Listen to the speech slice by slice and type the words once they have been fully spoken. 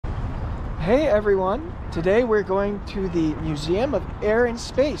Hey everyone, today we're going to the Museum of Air and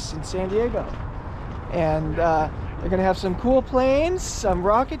Space in San Diego, and they're going to have some cool planes, some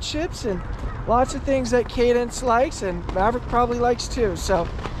rocket ships, and lots of things that Cadence likes and Maverick probably likes too. So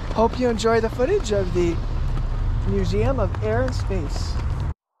hope you enjoy the footage of the Museum of Air and Space.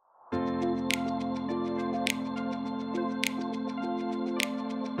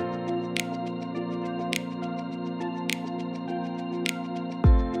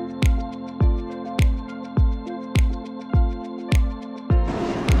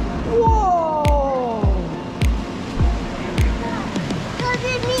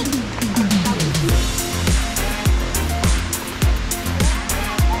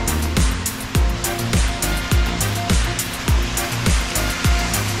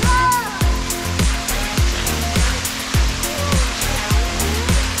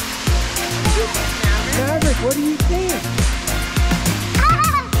 What do you think?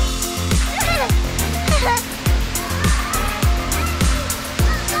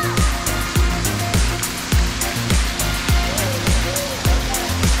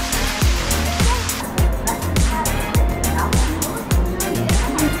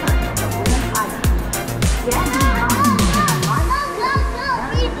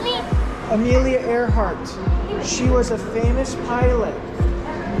 Amelia Earhart. She was a famous pilot.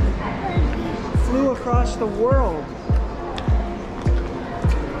 Flew across the world.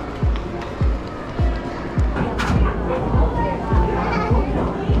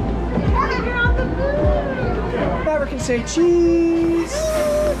 Maverick can say cheese.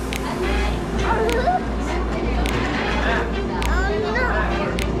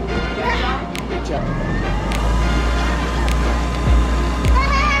 Good job.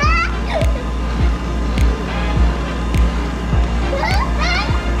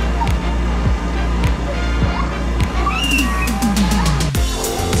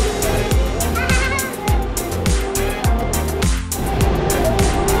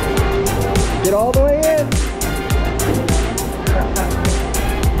 Get all the way in.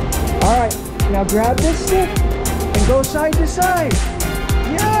 All right, now grab this stick and go side to side.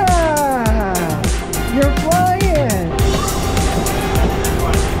 Yeah, you're flying.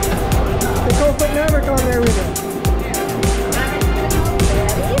 Go put Maverick on there with it.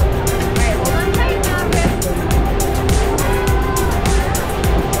 Alright, hold on tight, Maverick.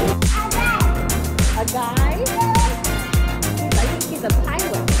 A guy? I think he's a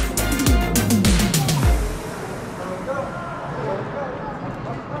pilot.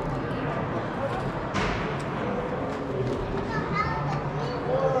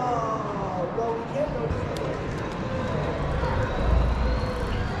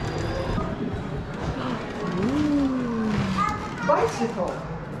 Bicycle.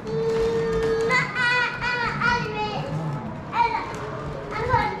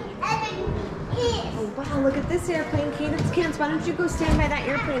 Oh wow, look at this airplane, Cadence. Cadence, why don't you go stand by that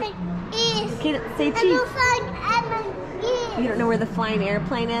airplane? Cadence, say cheese. You don't know where the flying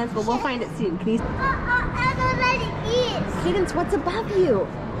airplane is? Well, we'll find it soon. Can you? Cadence, what's above you?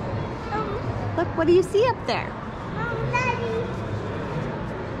 Look, what do you see up there?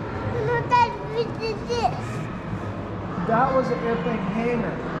 That was an airplane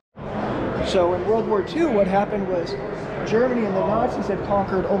hangar. So in World War II, what happened was Germany and the Nazis had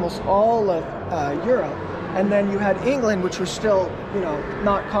conquered almost all of Europe. And then you had England, which was still,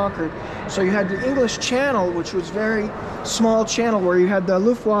 not conquered. So you had the English Channel, which was very small channel where you had the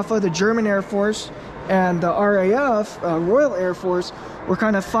Luftwaffe, the German Air Force, and the RAF, Royal Air Force, were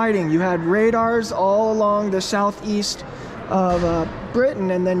kind of fighting. You had radars all along the southeast of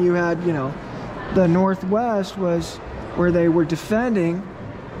Britain, and then you had, the northwest was where they were defending,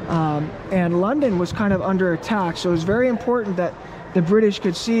 and London was kind of under attack. So it was very important that the British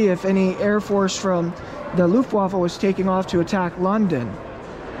could see if any air force from the Luftwaffe was taking off to attack London.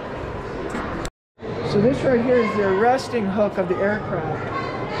 So this right here is the arresting hook of the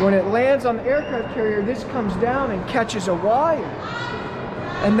aircraft. When it lands on the aircraft carrier, this comes down and catches a wire.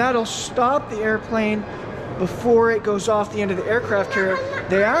 And that'll stop the airplane before it goes off the end of the aircraft carrier.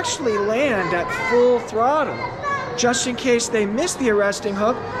 They actually land at full throttle. Just in case they miss the arresting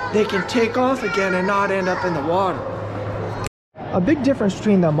hook, they can take off again and not end up in the water. A big difference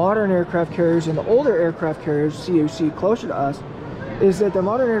between the modern aircraft carriers and the older aircraft carriers you see closer to us is that the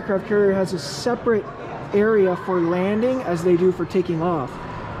modern aircraft carrier has a separate area for landing as they do for taking off.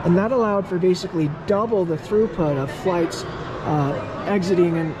 And that allowed for basically double the throughput of flights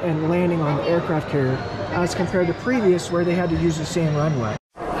exiting and landing on the aircraft carrier as compared to previous where they had to use the same runway.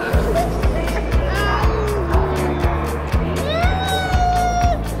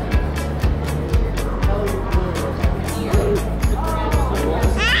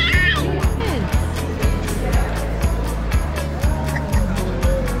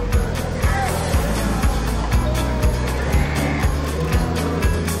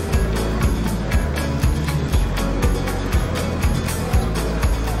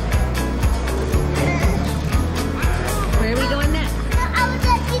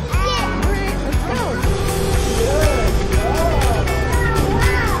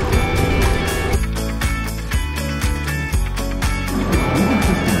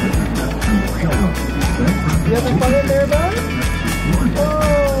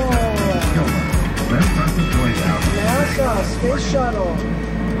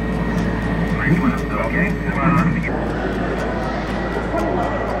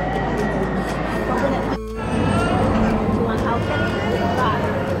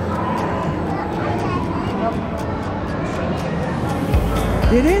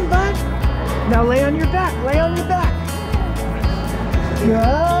 Get in, bud. Now lay on your back. Lay on your back.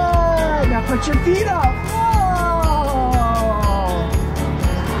 Good. Now put your feet up. Whoa.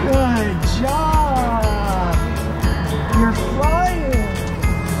 Good job. You're flying.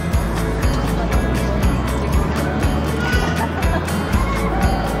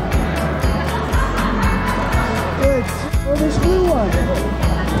 Good. Oh, there's blue one.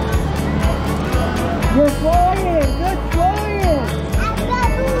 You're flying. Good flying.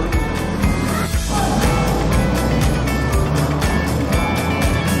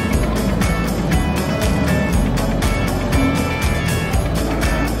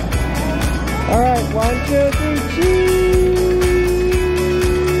 All right, 1, 2, 3, cheese!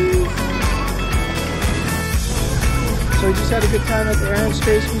 So we just had a good time at the Air and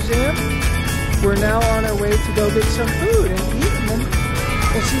Space Museum. We're now on our way to go get some food and eat, and then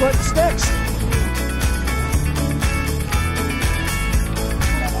we'll see what's next.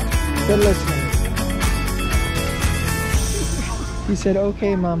 Good listening. He said,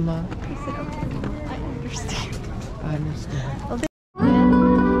 okay, Mama. He said, okay, Mama. I understand. I understand.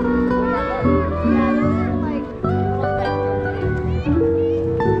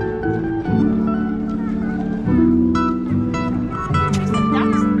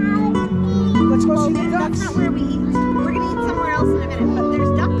 Well, that's not where we eat. We're gonna eat somewhere else in a minute, but there's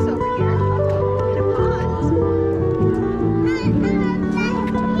ducks over here in a pond.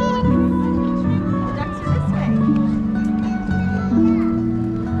 The ducks are this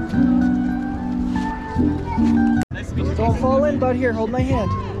way. Don't fall in, bud. Here, hold my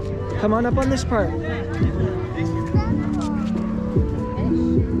hand. Come on up on this part.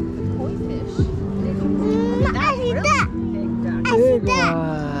 Big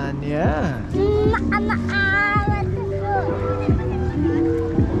one, yeah.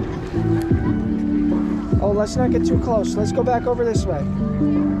 Oh, let's not get too close. Let's go back over this way.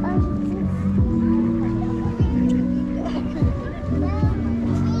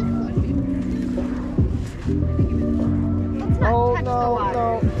 Oh, no,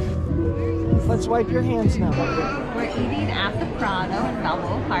 no. Let's wipe your hands now. We're eating at the Prado in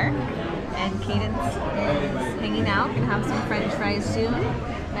Balboa Park, and Cadence is hanging out. Gonna have some French fries soon.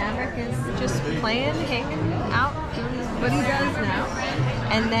 Maverick is just playing, hanging out, doing what he does now.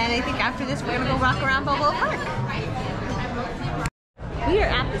 And then I think after this we're gonna go walk around Balboa Park. We are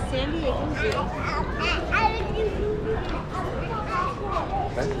at the San Diego Zoo.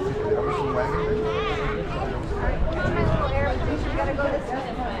 Gotta go this way.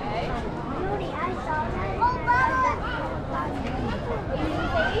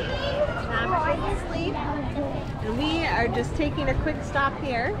 Sleep. And we are just taking a quick stop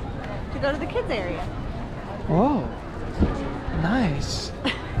here to go to the kids area. Oh, nice.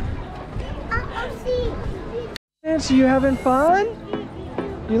 Nancy, you having fun?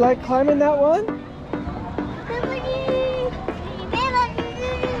 You like climbing that one?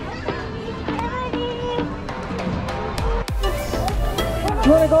 Do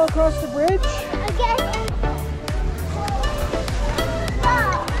you want to go across the bridge? Okay.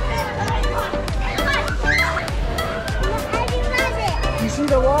 You see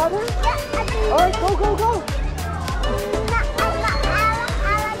the water? Yeah, all right, go, go, go.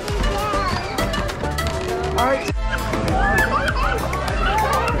 All right.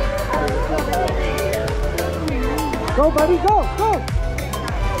 Go, buddy, go, go.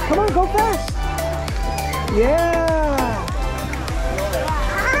 Come on, go fast. Yeah.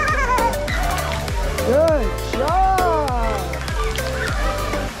 Good job.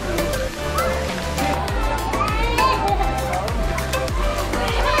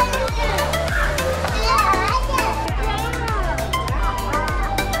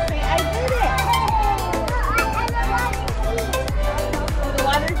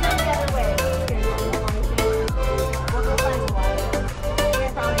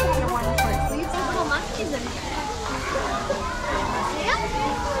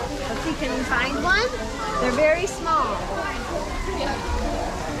 Can we find one? They're very small.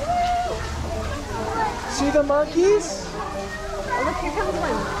 See the monkeys? Oh, look, here comes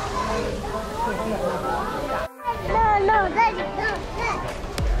one. No, Daddy, go.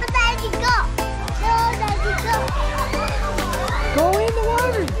 Daddy, go. No, Daddy, go. Go in the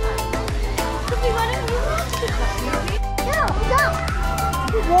water. Go.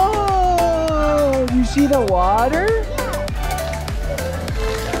 Whoa! You see the water?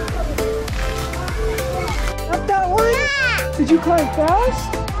 Up that one? Yeah. Did you climb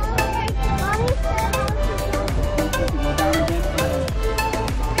fast?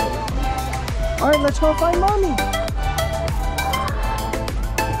 All right, let's go find Mommy.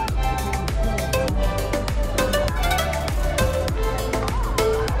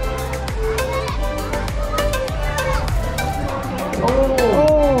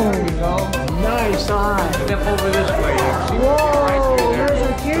 step over this way. See what's right Whoa, through there. there's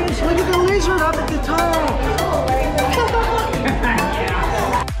a Cadence. Look at the lizard up at the top.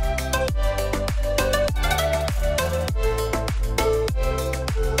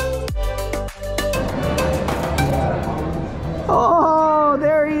 Oh,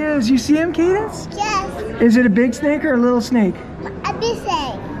 there he is. You see him, Cadence? Yes. Is it a big snake or a little snake? A big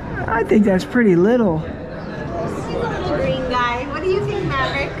snake. I think that's pretty little. Green guy. What do you think,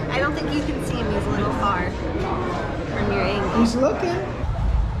 Maverick? I don't think you can see him. He's a little far from your angle. He's looking.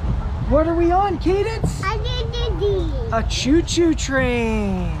 What are we on, Cadence? I did this. A choo-choo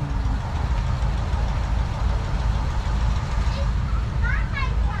train.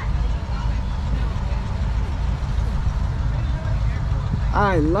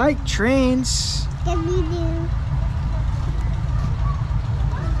 I like trains. Yes, we do.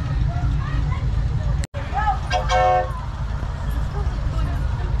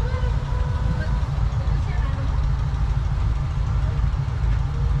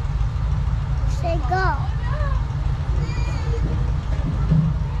 Say go.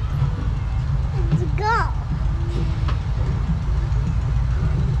 Let's go.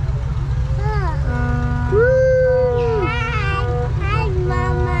 Woo! Hi. Hi,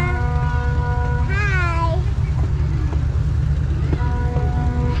 Mama. Hi.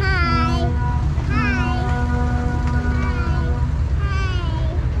 Hi. Hi.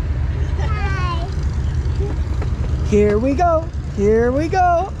 Hi. Here we go. Here we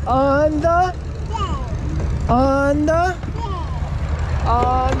go. On the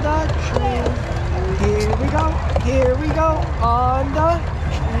train. Here we go. Here we go. On the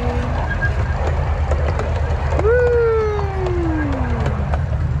train. Woo!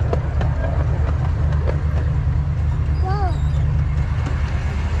 Whoa.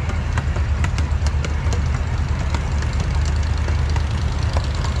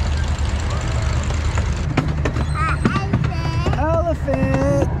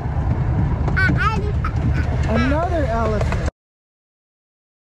 Elephant. Another elephant.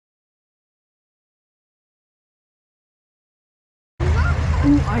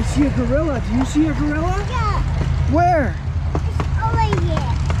 Ooh, I see a gorilla. Do you see a gorilla? Yeah, Where? it's over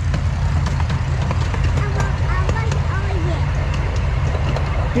here. I want over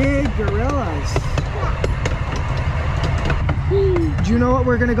here. Big gorillas. Yeah. Do you know what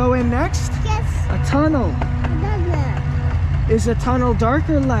we're gonna go in next? Yes, A tunnel. another. Is a tunnel dark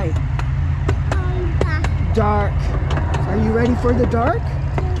or light? Dark. Are you ready for the dark?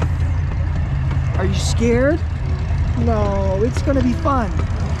 Are you scared? No, it's gonna be fun.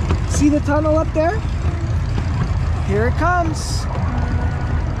 See the tunnel up there? Here it comes.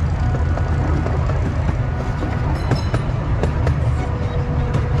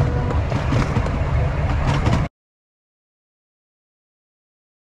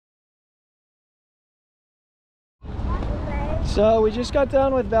 So we just got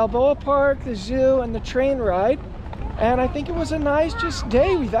done with Balboa Park, the zoo, and the train ride. And I think it was a nice just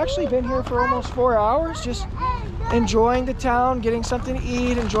day. We've actually been here for almost 4 hours, just enjoying the town, getting something to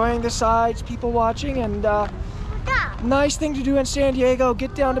eat, enjoying the sights, people watching, and nice thing to do in San Diego.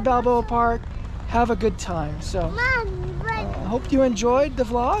 Get down to Balboa Park, have a good time. So Mom, I hope you enjoyed the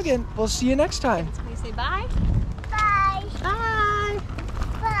vlog, and we'll see you next time. Can we say bye?